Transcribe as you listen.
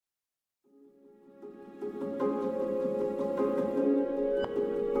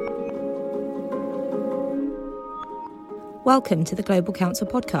Welcome to the Global Council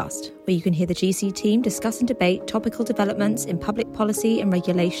podcast, where you can hear the GC team discuss and debate topical developments in public policy and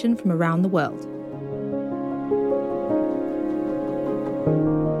regulation from around the world.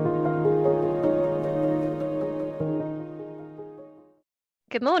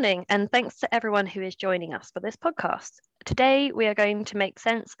 Good morning, and thanks to everyone who is joining us for this podcast. Today, we are going to make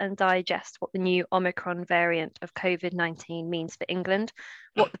sense and digest what the new Omicron variant of COVID-19 means for England,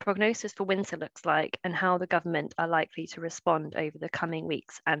 what the prognosis for winter looks like, and how the government are likely to respond over the coming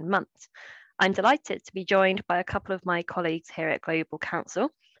weeks and months. I'm delighted to be joined by a couple of my colleagues here at Global Council,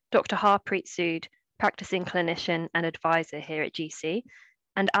 Dr. Harpreet Sood, practicing clinician and advisor here at GC,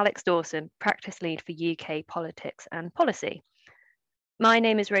 and Alex Dawson, practice lead for UK politics and policy. My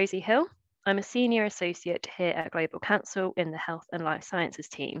name is Rosie Hill. I'm a senior associate here at Global Council in the Health and Life Sciences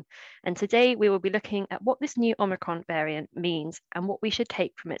team. And today we will be looking at what this new Omicron variant means and what we should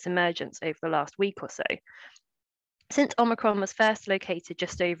take from its emergence over the last week or so. Since Omicron was first located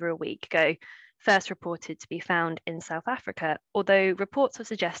just over a week ago, first reported to be found in South Africa, although reports have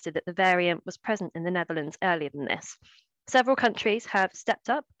suggested that the variant was present in the Netherlands earlier than this. Several countries have stepped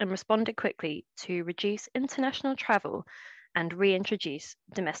up and responded quickly to reduce international travel and reintroduce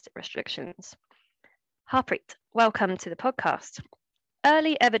domestic restrictions. Harpreet, welcome to the podcast.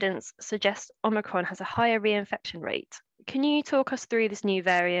 Early evidence suggests Omicron has a higher reinfection rate. Can you talk us through this new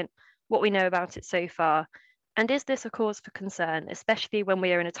variant, what we know about it so far, and is this a cause for concern, especially when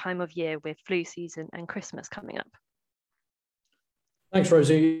we are in a time of year with flu season and Christmas coming up? Thanks,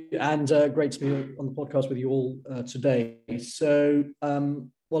 Rosie, and great to be on the podcast with you all today.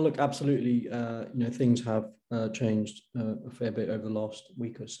 Well, look, absolutely, things have changed a fair bit over the last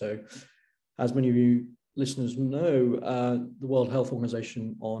week or so. As many of you listeners know, the World Health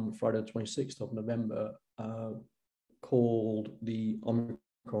Organization on Friday, the 26th of November, called the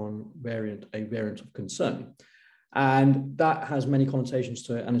Omicron variant a variant of concern. And that has many connotations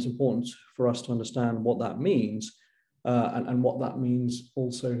to it, and it's important for us to understand what that means and what that means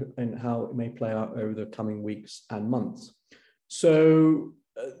also and how it may play out over the coming weeks and months. So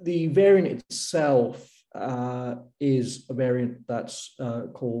the variant itself is a variant that's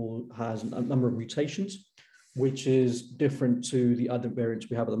has a number of mutations, which is different to the other variants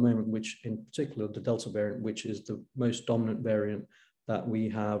we have at the moment, which in particular, the Delta variant, which is the most dominant variant that we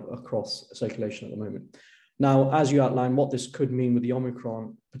have across circulation at the moment. Now, as you outlined, what this could mean with the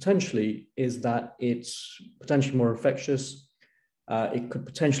Omicron potentially is that it's potentially more infectious, it could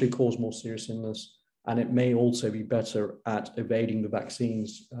potentially cause more serious illness, and it may also be better at evading the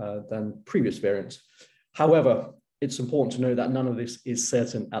vaccines than previous variants. However, it's important to know that none of this is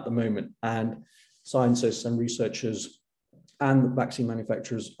certain at the moment, and scientists and researchers and vaccine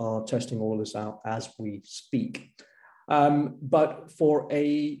manufacturers are testing all of this out as we speak. But for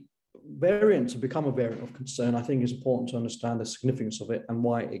a variant to become a variant of concern, I think it's important to understand the significance of it and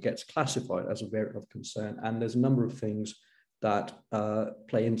why it gets classified as a variant of concern. And there's a number of things that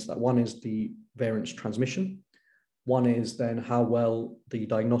play into that. One is the variant's transmission. One is then how well the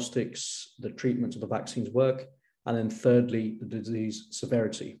diagnostics, the treatment of the vaccines work. And then thirdly, the disease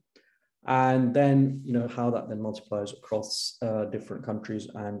severity. And then, how that then multiplies across different countries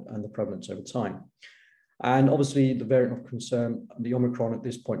and the prevalence over time. And obviously the variant of concern, the Omicron at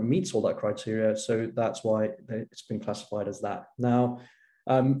this point meets all that criteria. So that's why it's been classified as that. Now,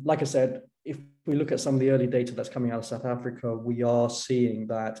 like I said, if we look at some of the early data that's coming out of South Africa, we are seeing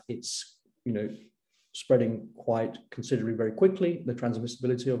that it's, spreading quite considerably very quickly, the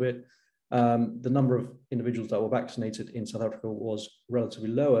transmissibility of it. The number of individuals that were vaccinated in South Africa was relatively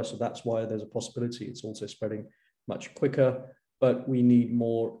lower. So that's why there's a possibility it's also spreading much quicker, but we need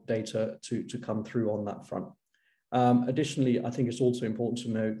more data to come through on that front. Additionally, I think it's also important to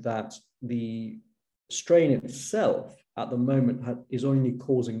note that the strain itself at the moment is only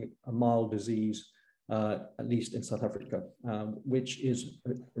causing a mild disease, at least in South Africa, which is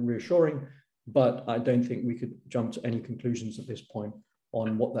reassuring, but I don't think we could jump to any conclusions at this point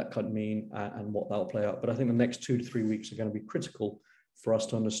on what that could mean and what that'll play out. But I think the next 2 to 3 weeks are going to be critical for us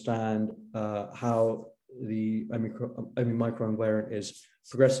to understand how the Omicron variant is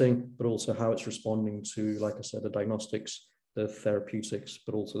progressing, but also how it's responding to, like I said, the diagnostics, the therapeutics,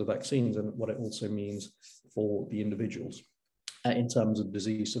 but also the vaccines, and what it also means for the individuals in terms of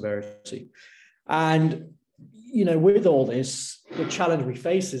disease severity. And, with all this, the challenge we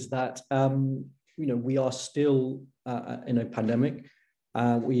face is that, we are still in a pandemic.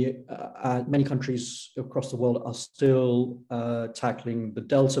 Many countries across the world are still tackling the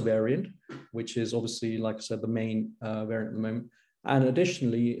Delta variant, which is obviously, like I said, the main variant at the moment. And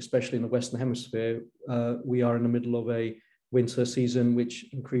additionally, especially in the Western Hemisphere, we are in the middle of a winter season, which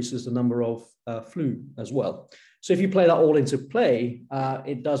increases the number of flu as well. So if you play that all into play,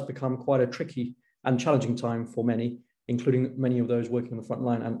 it does become quite a tricky and challenging time for many, including many of those working on the front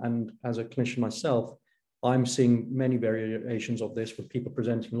line. And as a clinician myself, I'm seeing many variations of this with people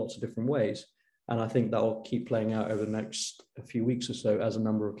presenting lots of different ways. And I think that will keep playing out over the next few weeks or so as a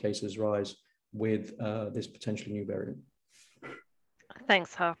number of cases rise with this potentially new variant.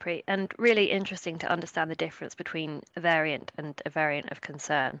 Thanks, Harpreet. And really interesting to understand the difference between a variant and a variant of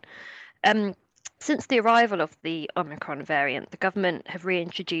concern. Since the arrival of the Omicron variant, the government have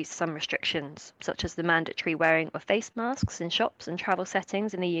reintroduced some restrictions, such as the mandatory wearing of face masks in shops and travel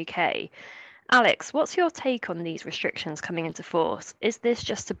settings in the UK. Alex, what's your take on these restrictions coming into force? Is this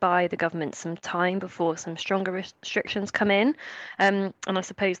just to buy the government some time before some stronger restrictions come in? And I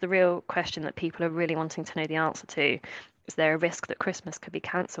suppose the real question that people are really wanting to know the answer to, is there a risk that Christmas could be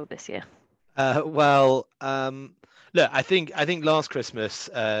cancelled this year? Look, I think last Christmas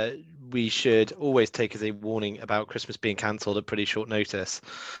we should always take as a warning about Christmas being cancelled at pretty short notice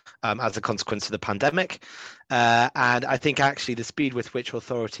as a consequence of the pandemic. And I think actually the speed with which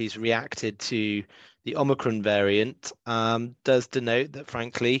authorities reacted to the Omicron variant does denote that,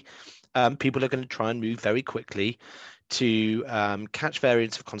 frankly, people are going to try and move very quickly to catch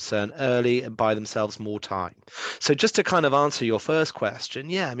variants of concern early and buy themselves more time. So just to kind of answer your first question,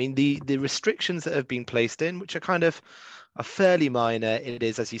 yeah, I mean, the restrictions that have been placed in, which are kind of are fairly minor, it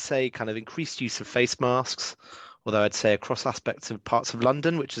is, as you say, kind of increased use of face masks, although I'd say across aspects of parts of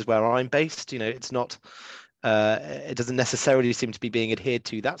London, which is where I'm based, it's not, it doesn't necessarily seem to be being adhered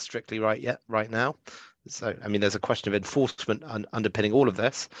to that strictly right now. So, I mean, there's a question of enforcement underpinning all of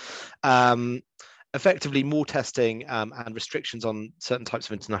this. Effectively more testing and restrictions on certain types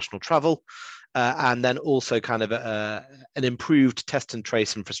of international travel, and then also kind of an improved test and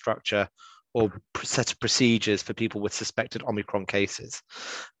trace infrastructure or set of procedures for people with suspected Omicron cases.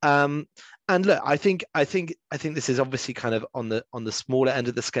 And look, I think this is obviously kind of on the smaller end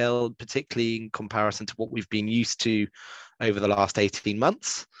of the scale, particularly in comparison to what we've been used to over the last 18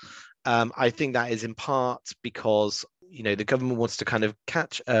 months. I think that is in part because the government wants to kind of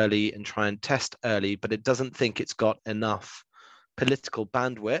catch early and try and test early, but it doesn't think it's got enough political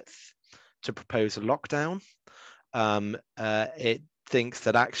bandwidth to propose a lockdown. It thinks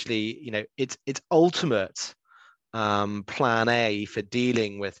that actually, its ultimate plan A for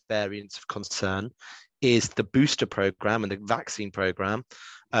dealing with variants of concern is the booster program and the vaccine program,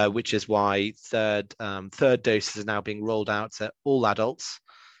 which is why third doses are now being rolled out to all adults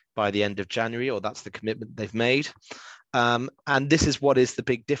by the end of January, or that's the commitment they've made. And this is what is the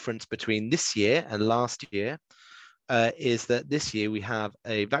big difference between this year and last year, is that this year we have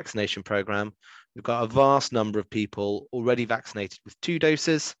a vaccination program. We've got a vast number of people already vaccinated with 2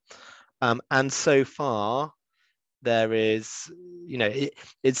 doses. And so far, there is,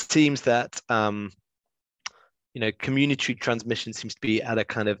 it seems that, community transmission seems to be at a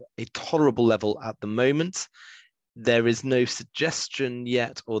kind of a tolerable level at the moment. There is no suggestion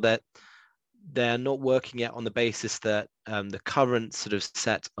yet, or that they're not working yet on the basis that the current sort of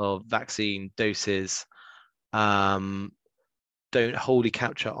set of vaccine doses don't wholly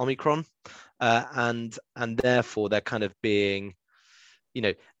capture Omicron, and therefore they're kind of being,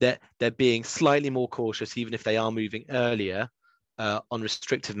 they're being slightly more cautious, even if they are moving earlier on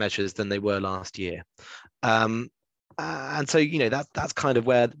restrictive measures than they were last year. And so that's kind of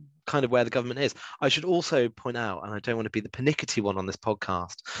where the government is. I should also point out, and I don't want to be the pernickety one on this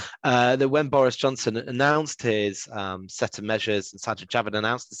podcast, that when Boris Johnson announced his set of measures, and Sajid Javid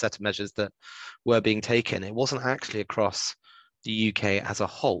announced the set of measures that were being taken, it wasn't actually across the UK as a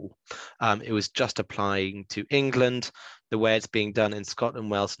whole. It was just applying to England. The way it's being done in Scotland,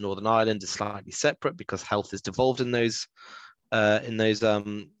 Wales, and Northern Ireland is slightly separate because health is devolved in those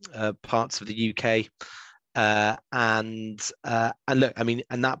parts of the UK. And look, I mean,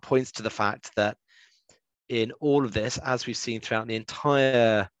 and that points to the fact that in all of this, as we've seen throughout the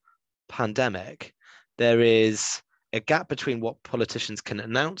entire pandemic, there is a gap between what politicians can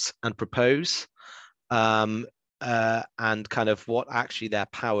announce and propose, and kind of what actually their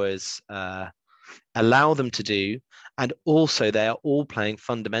powers allow them to do. And also they are all playing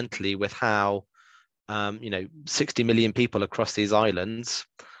fundamentally with how 60 million people across these islands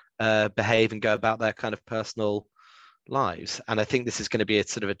behave and go about their kind of personal lives. And I think this is going to be a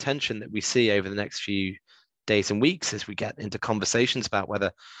sort of a tension that we see over the next few days and weeks as we get into conversations about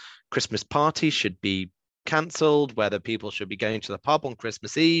whether Christmas parties should be cancelled, whether people should be going to the pub on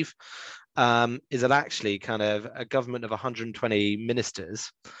Christmas Eve. Is it actually kind of a government of 120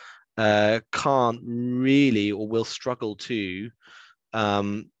 ministers can't really, or will struggle to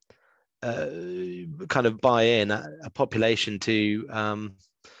kind of buy in a population to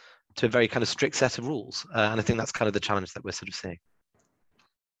a very kind of strict set of rules. And I think that's kind of the challenge that we're sort of seeing.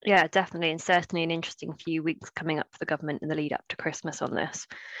 Yeah, definitely, and certainly an interesting few weeks coming up for the government in the lead up to Christmas on this.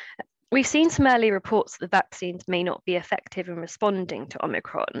 We've seen some early reports that the vaccines may not be effective in responding to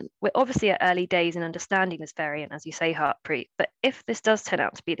Omicron. We're obviously at early days in understanding this variant, as you say, Harpreet, but if this does turn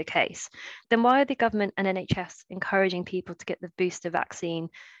out to be the case, then why are the government and NHS encouraging people to get the booster vaccine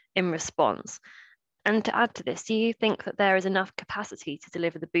in response? And to add to this, do you think that there is enough capacity to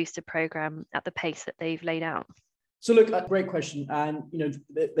deliver the booster programme at the pace that they've laid out? So look, great question. And,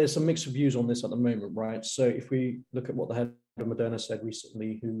 there's some mixed views on this at the moment, right? So if we look at what the head of Moderna said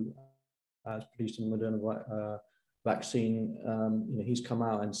recently, who has produced a Moderna vaccine, he's come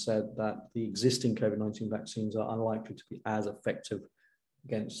out and said that the existing COVID-19 vaccines are unlikely to be as effective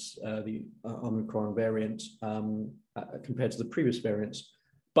against the Omicron variant compared to the previous variants.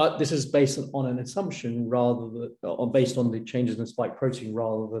 But this is based on an assumption based on the changes in spike protein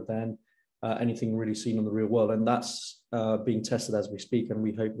rather than anything really seen in the real world. And that's being tested as we speak. And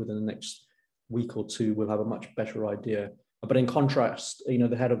we hope within the next week or two, we'll have a much better idea. But in contrast,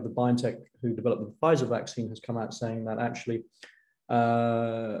 the head of the BioNTech who developed the Pfizer vaccine has come out saying that actually,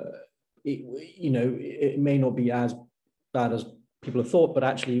 it may not be as bad as people have thought, but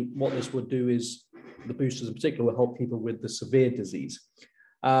actually what this would do is the boosters in particular will help people with the severe disease.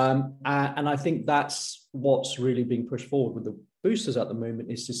 And I think that's what's really being pushed forward with the boosters at the moment,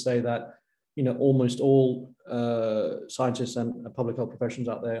 is to say that almost all scientists and public health professionals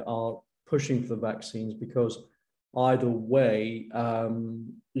out there are pushing for the vaccines, because either way,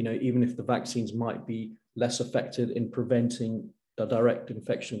 even if the vaccines might be less effective in preventing the direct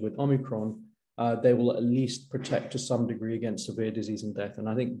infection with Omicron, they will at least protect to some degree against severe disease and death. And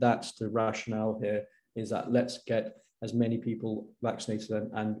I think that's the rationale here, is that let's get as many people vaccinated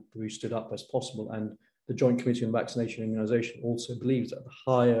and boosted up as possible. And the Joint Committee on Vaccination and Immunization also believes that the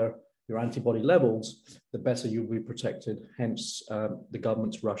higher your antibody levels, the better you'll be protected. Hence, the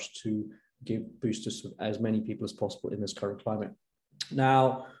government's rush to give boosters to as many people as possible in this current climate.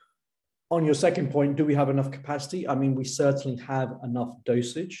 Now, on your second point, do we have enough capacity? I mean, we certainly have enough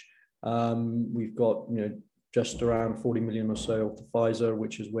dosage. We've got, just around 40 million or so of the Pfizer,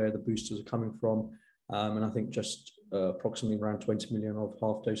 which is where the boosters are coming from. And I think just approximately around 20 million of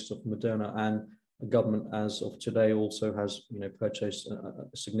half doses of Moderna. And the government, as of today, also has purchased a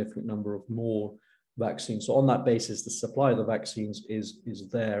significant number of more vaccines. So on that basis, the supply of the vaccines is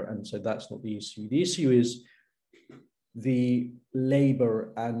there, and so that's not the issue. The issue is the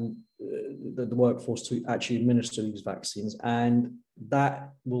labor and the workforce to actually administer these vaccines, and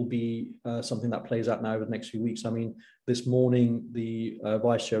that will be something that plays out now over the next few weeks. I mean, this morning, the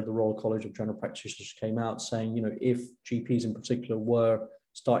vice chair of the Royal College of General Practitioners came out saying, if GPs in particular were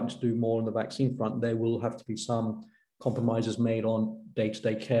starting to do more on the vaccine front, there will have to be some compromises made on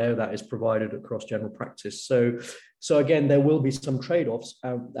day-to-day care that is provided across general practice. So again, there will be some trade-offs.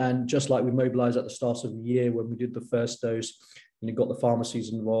 And just like we mobilized at the start of the year when we did the first dose, got the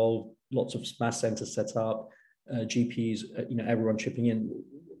pharmacies involved, lots of mass centers set up, GPs, everyone chipping in.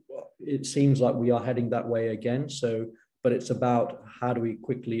 It seems like we are heading that way again. But it's about how do we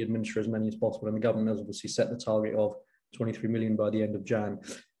quickly administer as many as possible. And the government has obviously set the target of 23 million by the end of Jan.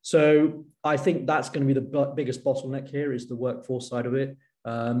 So I think that's going to be the biggest bottleneck here, is the workforce side of it,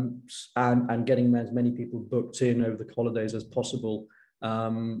 and getting as many people booked in over the holidays as possible.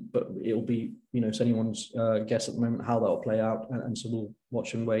 But it'll be, it's anyone's guess at the moment how that will play out. And so we'll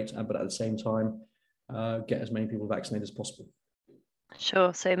watch and wait, but at the same time, get as many people vaccinated as possible.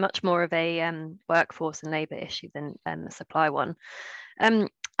 Sure. So much more of a workforce and labour issue than the supply one.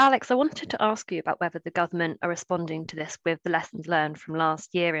 Alex, I wanted to ask you about whether the government are responding to this with the lessons learned from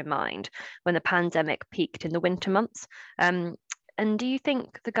last year in mind, when the pandemic peaked in the winter months. And do you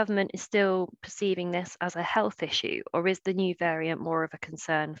think the government is still perceiving this as a health issue, or is the new variant more of a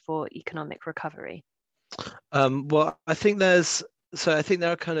concern for economic recovery? Well, I think there are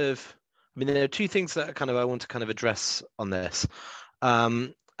there are two things that I want to address on this.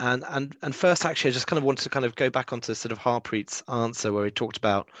 And first, actually, I just wanted to go back onto sort of Harpreet's answer, where he talked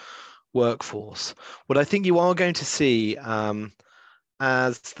about workforce. What I think you are going to see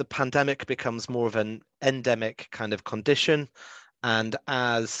as the pandemic becomes more of an endemic kind of condition, and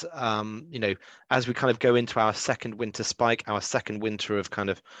as as we go into our second winter spike, our second winter of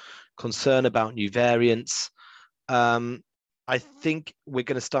concern about new variants, I think we're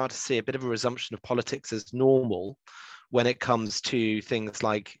going to start to see a bit of a resumption of politics as normal when it comes to things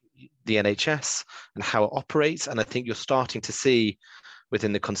like the NHS and how it operates. And I think you're starting to see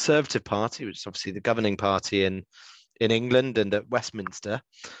within the Conservative Party, which is obviously the governing party in England and at Westminster,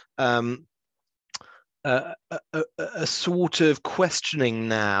 a sort of questioning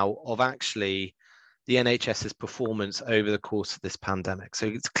now of actually the NHS's performance over the course of this pandemic. So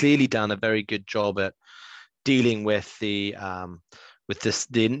it's clearly done a very good job at dealing with the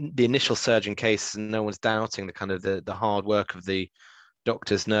initial surge in cases, and no one's doubting the kind of the hard work of the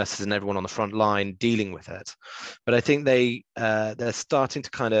doctors, nurses, and everyone on the front line dealing with it. But I think they're starting to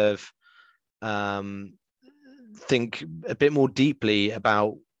kind of think a bit more deeply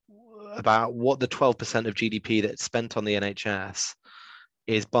about what the 12% of GDP that's spent on the NHS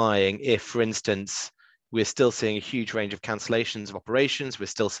is buying. If, for instance, we're still seeing a huge range of cancellations of operations, we're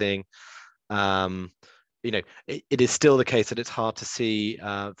still seeing it is still the case that it's hard to see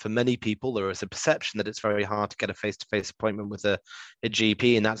for many people. There is a perception that it's very hard to get a face-to-face appointment with a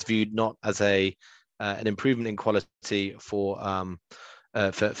GP, and that's viewed not as an improvement in quality for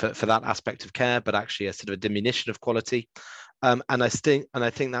that aspect of care, but actually a sort of a diminution of quality. And I think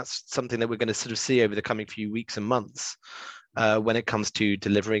that's something that we're going to sort of see over the coming few weeks and months when it comes to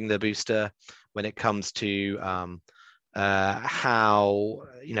delivering the booster, when it comes to how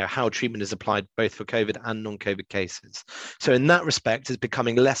treatment is applied both for COVID and non-COVID cases. So in that respect, it's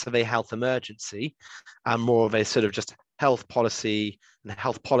becoming less of a health emergency and more of a sort of just health policy and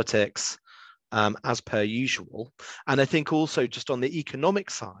health politics as per usual. And I think also just on the economic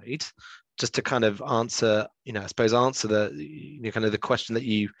side, just to kind of answer the kind of the question that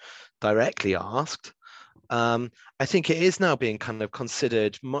you directly asked, I think it is now being kind of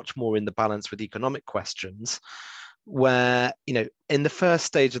considered much more in the balance with economic questions, where, in the first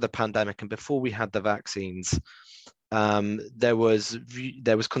stage of the pandemic and before we had the vaccines, there was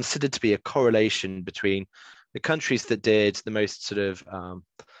considered to be a correlation between the countries that did the most sort of,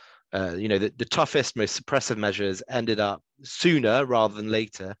 the toughest, most suppressive measures ended up sooner rather than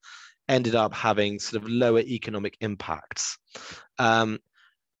later, ended up having sort of lower economic impacts. And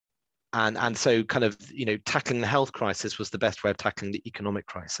so kind of, tackling the health crisis was the best way of tackling the economic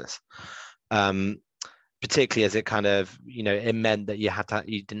crisis. Particularly as it kind of, it meant that you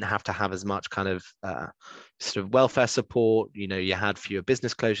didn't have to have as much kind of sort of welfare support, you had fewer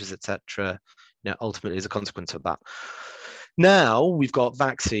business closures, etc. Ultimately as a consequence of that. Now we've got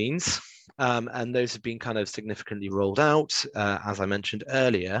vaccines, and those have been kind of significantly rolled out, as I mentioned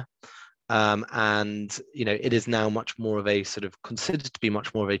earlier. And, it is now much more of a sort of considered to be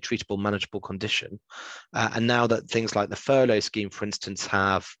much more of a treatable, manageable condition. And now that things like the furlough scheme, for instance,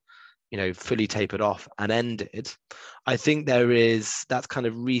 have fully tapered off and ended, I think that's kind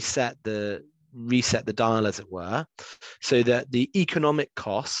of reset the dial, as it were, so that the economic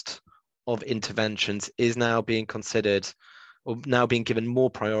cost of interventions is now being considered, or now being given more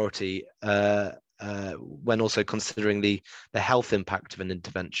priority when also considering the health impact of an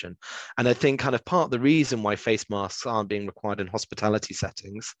intervention. And I think kind of part of the reason why face masks aren't being required in hospitality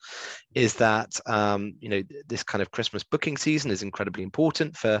settings is that this kind of Christmas booking season is incredibly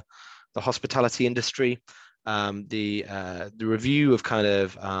important for the hospitality industry. The review of kind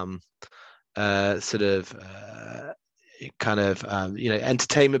of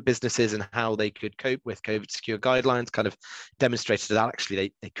entertainment businesses and how they could cope with COVID secure guidelines kind of demonstrated that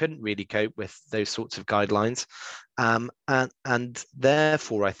actually they couldn't really cope with those sorts of guidelines. And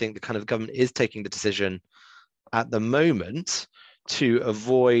therefore, I think the kind of government is taking the decision at the moment to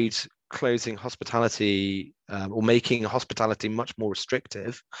avoid closing hospitality or making hospitality much more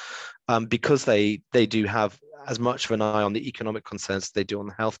restrictive, because they do have as much of an eye on the economic concerns as they do on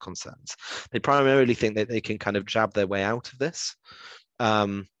the health concerns. They primarily think that they can kind of jab their way out of this,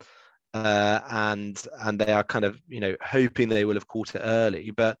 and they are kind of hoping they will have caught it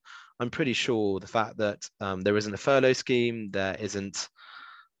early. But I'm pretty sure the fact that there isn't a furlough scheme, there isn't,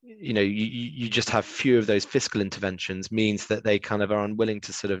 you just have few of those fiscal interventions, means that they kind of are unwilling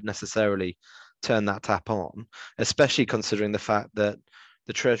to sort of necessarily turn that tap on, especially considering the fact that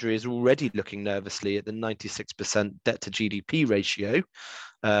the Treasury is already looking nervously at the 96% debt to GDP ratio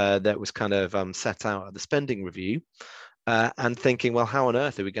that was kind of set out at the spending review, and thinking, well, how on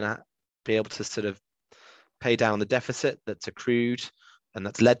earth are we going to be able to sort of pay down the deficit that's accrued and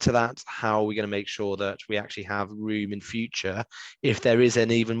that's led to that? How are we going to make sure that we actually have room in future if there is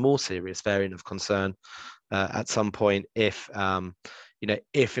an even more serious variant of concern at some point, if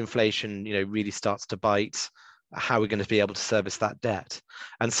inflation really starts to bite? How are we going to be able to service that debt?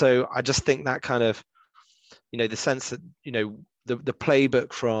 And so I just think that kind of, the sense that, the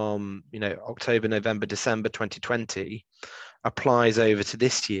playbook from, October, November, December 2020 applies over to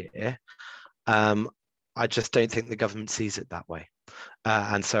this year. I just don't think the government sees it that way.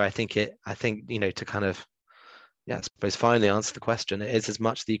 And so I think, to kind of, I suppose finally answer the question, it is as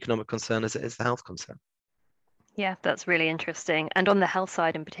much the economic concern as it is the health concern. Yeah, that's really interesting. And on the health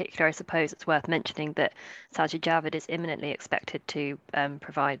side in particular, I suppose it's worth mentioning that Sajid Javid is imminently expected to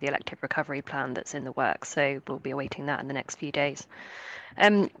provide the elective recovery plan that's in the works. So we'll be awaiting that in the next few days.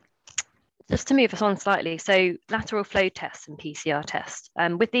 Just to move us on slightly, so lateral flow tests and PCR tests.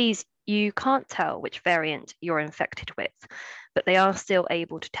 With these, you can't tell which variant you're infected with, but they are still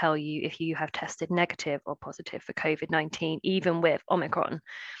able to tell you if you have tested negative or positive for COVID-19, even with Omicron.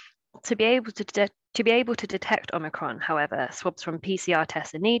 To be able to detect Omicron, however, swabs from PCR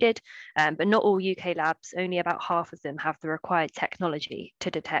tests are needed, but not all UK labs. Only about half of them have the required technology to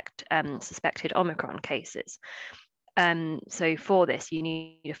detect suspected Omicron cases. So for this, you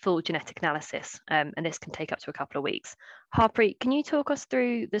need a full genetic analysis, and this can take up to a couple of weeks. Harpreet, can you talk us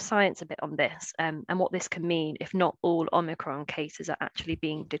through the science a bit on this, and what this can mean if not all Omicron cases are actually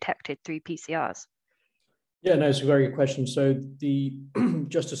being detected through PCRs? Yeah, no, it's a very good question. So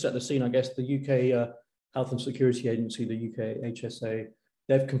just to set the scene, I guess the UK Health and Security Agency, the UK HSA,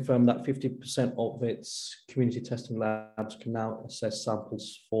 they've confirmed that 50% of its community testing labs can now assess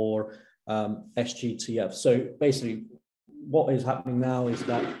samples for SGTF. So basically, what is happening now is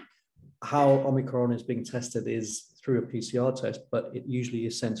that how Omicron is being tested is through a PCR test, but it usually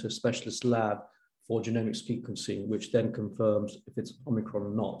is sent to a specialist lab for genomic sequencing, which then confirms if it's Omicron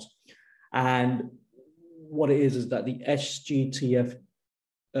or not. And what it is that the SGTF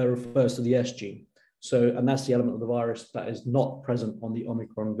refers to the S gene. So, and that's the element of the virus that is not present on the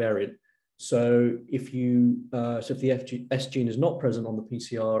Omicron variant. So if the S gene is not present on the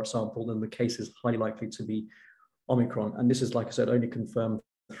PCR sample, then the case is highly likely to be Omicron. And this is, like I said, only confirmed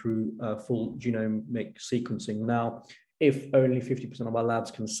through full genomic sequencing. Now, if only 50% of our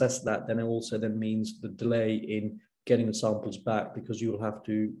labs can assess that, then it also then means the delay in getting the samples back, because you will have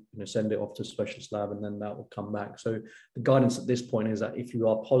to send it off to a specialist lab and then that will come back. So the guidance at this point is that if you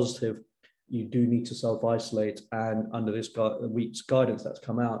are positive, you do need to self-isolate, and under this week's guidance that's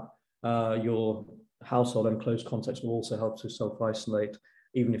come out, your household and close contacts will also help to self-isolate,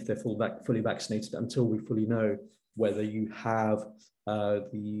 even if they're fully vaccinated, until we fully know whether you have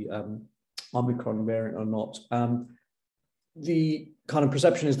the Omicron variant or not. The kind of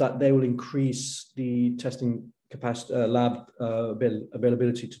perception is that they will increase the testing capacity, lab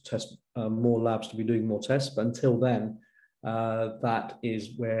availability to test more labs, to be doing more tests. But until then, that is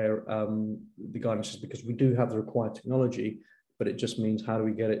where the guidance is, because we do have the required technology, but it just means how do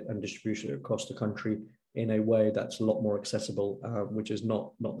we get it and distribute it across the country in a way that's a lot more accessible, which is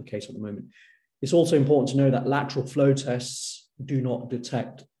not the case at the moment. It's also important to know that lateral flow tests do not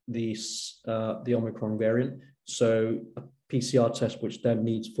detect the Omicron variant. So a PCR test, which then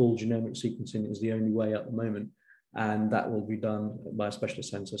needs full genomic sequencing, is the only way at the moment. And that will be done by a specialist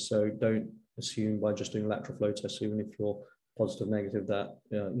center. So don't assume by just doing lateral flow tests, even if you're positive, negative, that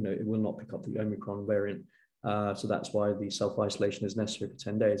it will not pick up the Omicron variant. So that's why the self-isolation is necessary for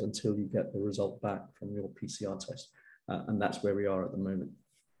 10 days until you get the result back from your PCR test. And that's where we are at the moment.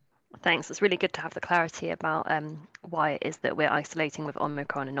 Thanks. It's really good to have the clarity about why it is that we're isolating with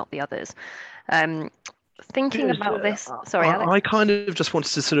Omicron and not the others. Thinking about this, sorry, Alex. I kind of just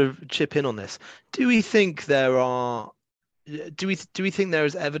wanted to sort of chip in on this. Do we think there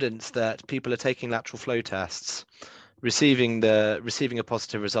is evidence that people are taking lateral flow tests, receiving a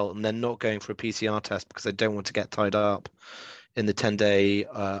positive result, and then not going for a PCR test because they don't want to get tied up in the 10-day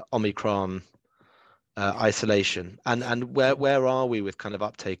Omicron isolation? And where are we with kind of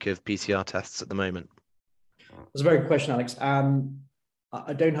uptake of PCR tests at the moment? That's a very good question, Alex.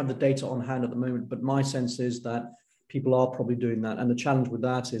 I don't have the data on hand at the moment, but my sense is that people are probably doing that. And the challenge with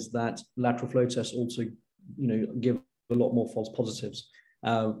that is that lateral flow tests also, give a lot more false positives,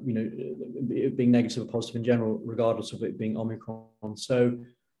 being negative or positive in general, regardless of it being Omicron. So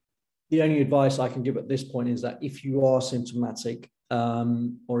the only advice I can give at this point is that if you are symptomatic,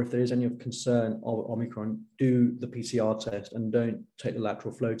 or if there is any concern of Omicron, do the PCR test and don't take the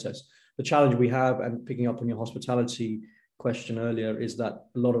lateral flow test. The challenge we have, and picking up on your hospitality question earlier, is that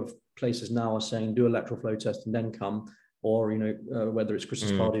a lot of places now are saying do a lateral flow test and then come, or whether it's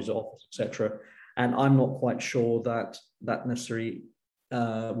Christmas parties or office, etc. And I'm not quite sure that necessarily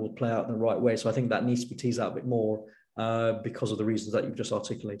will play out in the right way. So I think that needs to be teased out a bit more because of the reasons that you've just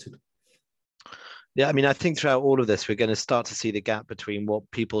articulated. Yeah, I mean, I think throughout all of this, we're going to start to see the gap between what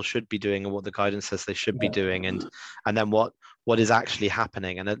people should be doing and what the guidance says they should be doing, and then what is actually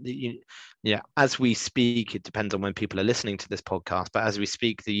happening. And as we speak, it depends on when people are listening to this podcast, but as we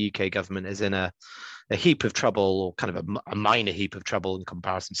speak, the UK government is in a heap of trouble, or kind of a minor heap of trouble in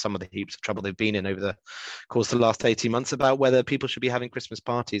comparison to some of the heaps of trouble they've been in over the course of the last 18 months about whether people should be having Christmas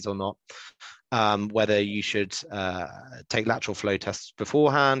parties or not, whether you should take lateral flow tests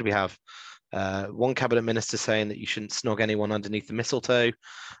beforehand. We have one cabinet minister saying that you shouldn't snog anyone underneath the mistletoe.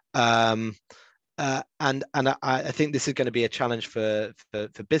 And I think this is going to be a challenge for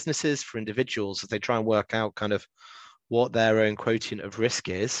businesses, for individuals, as they try and work out kind of what their own quotient of risk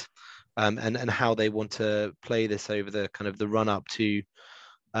is, and how they want to play this over the kind of the run up to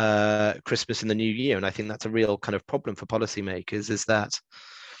Christmas and the New Year. And I think that's a real kind of problem for policymakers, is that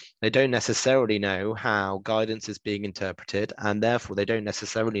they don't necessarily know how guidance is being interpreted, and therefore they don't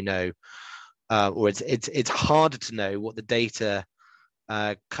necessarily know, or it's harder to know what the data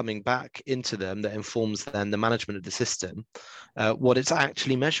coming back into them that informs then the management of the system, what it's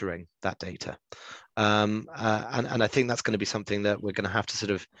actually measuring, that data. And I think that's going to be something that we're going to have to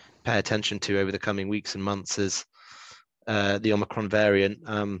sort of pay attention to over the coming weeks and months as the Omicron variant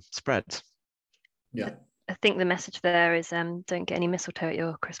spreads. Yeah. I think the message there is don't get any mistletoe at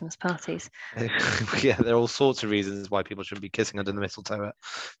your Christmas parties. Yeah, there are all sorts of reasons why people shouldn't be kissing under the mistletoe at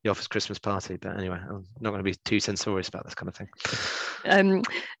the office Christmas party. But anyway, I'm not going to be too censorious about this kind of thing.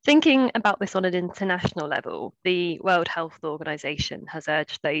 Thinking about this on an international level, the World Health Organization has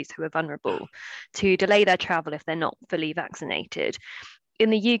urged those who are vulnerable to delay their travel if they're not fully vaccinated. In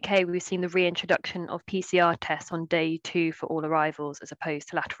the UK, we've seen the reintroduction of PCR tests on day 2 for all arrivals as opposed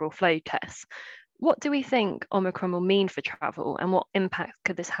to lateral flow tests. What do we think Omicron will mean for travel, and what impact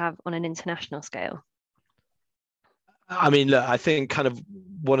could this have on an international scale? I mean, look, I think kind of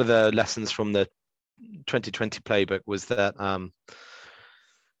one of the lessons from the 2020 playbook was that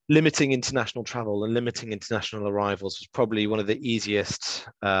limiting international travel and limiting international arrivals was probably one of the easiest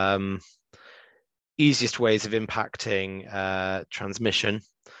ways of impacting transmission,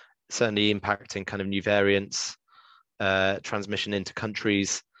 certainly impacting kind of new variants, transmission into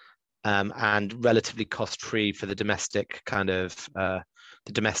countries. And relatively cost-free for the domestic kind of the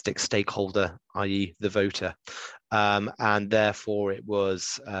domestic stakeholder, i.e., the voter, and therefore it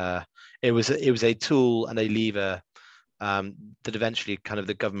was a tool and a lever that eventually kind of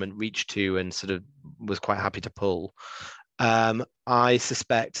the government reached to and sort of was quite happy to pull. I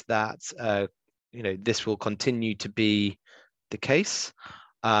suspect that this will continue to be the case,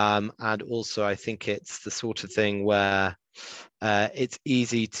 and also I think it's the sort of thing where it's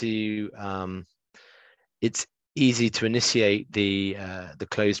easy to initiate the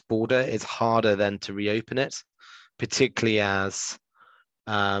closed border. It's harder then to reopen it, particularly as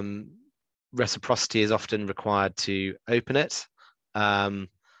reciprocity is often required to open it,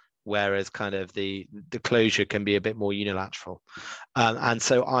 whereas kind of the closure can be a bit more unilateral. And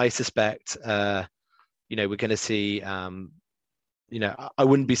so I suspect we're going to see I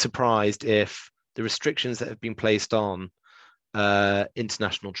wouldn't be surprised if the restrictions that have been placed on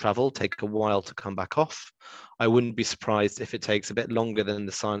international travel take a while to come back off. I wouldn't be surprised if it takes a bit longer than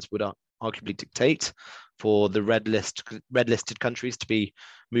the science would arguably dictate for the red-listed countries to be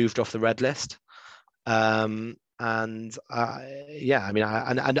moved off the red list. And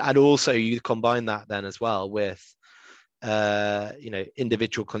also you combine that then as well with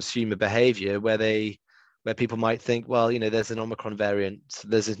individual consumer behavior where people might think, well, there's an Omicron variant,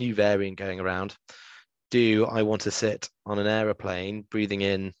 there's a new variant going around. Do I want to sit on an aeroplane breathing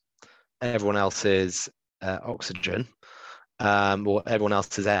in everyone else's oxygen or everyone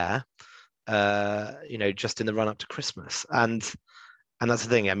else's air, just in the run up to Christmas? And that's the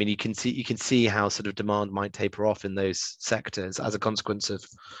thing. I mean, you can see how sort of demand might taper off in those sectors as a consequence of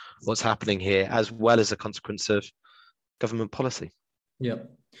what's happening here, as well as a consequence of government policy. Yeah.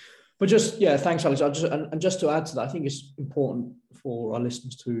 But thanks, Alex. Just to add to that, I think it's important for our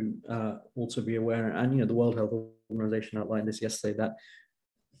listeners to also be aware, and the World Health Organization outlined this yesterday, that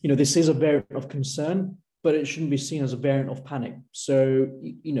this is a variant of concern, but it shouldn't be seen as a variant of panic. So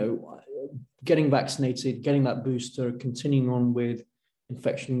getting vaccinated, getting that booster, continuing on with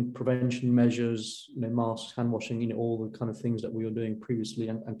infection prevention measures, masks, hand washing, all the kind of things that we were doing previously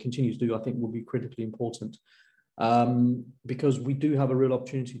and continue to do, I think will be critically important. Because we do have a real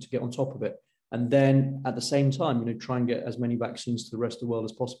opportunity to get on top of it, and then at the same time, try and get as many vaccines to the rest of the world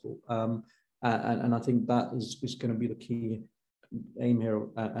as possible. And I think that is going to be the key aim here,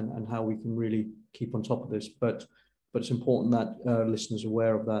 and how we can really keep on top of this. But it's important that listeners are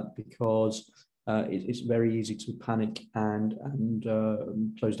aware of that, because it's very easy to panic and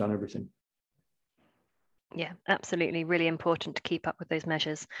close down everything. Yeah, absolutely. Really important to keep up with those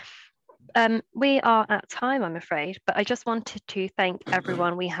measures. We are at time, I'm afraid, but I just wanted to thank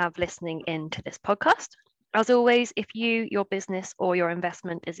everyone we have listening in to this podcast. As always, if you, your business or your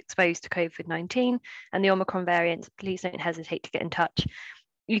investment is exposed to COVID-19 and the Omicron variant, please don't hesitate to get in touch.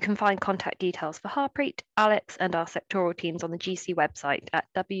 You can find contact details for Harpreet, Alex and our sectoral teams on the GC website at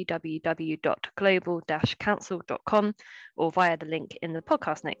www.global-council.com or via the link in the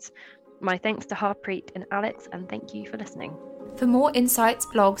podcast notes. My thanks to Harpreet and Alex, and thank you for listening. For more insights,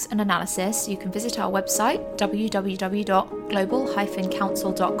 blogs and analysis, you can visit our website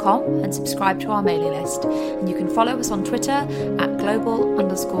www.global-council.com and subscribe to our mailing list. And you can follow us on Twitter at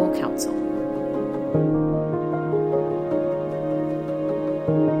global_council.